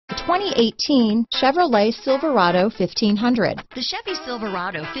The 2018 Chevrolet Silverado 1500. The Chevy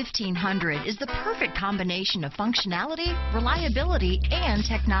Silverado 1500 is the perfect combination of functionality, reliability, and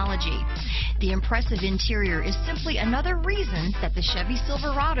technology. The impressive interior is simply another reason that the Chevy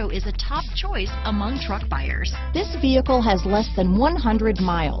Silverado is a top choice among truck buyers. This vehicle has less than 100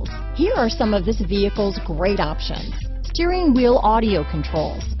 miles. Here are some of this vehicle's great options: steering wheel audio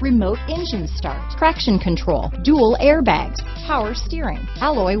controls, remote engine start, traction control, dual airbags, power steering,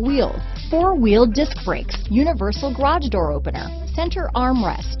 alloy wheels, four-wheel disc brakes, universal garage door opener, center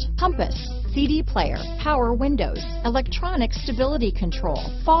armrest, compass, CD player, power windows, electronic stability control,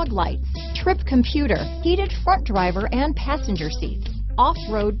 fog lights, trip computer, heated front driver and passenger seats,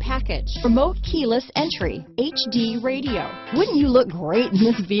 off-road package, remote keyless entry, HD radio. Wouldn't you look great in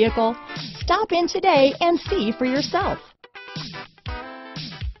this vehicle? Stop in today and see for yourself.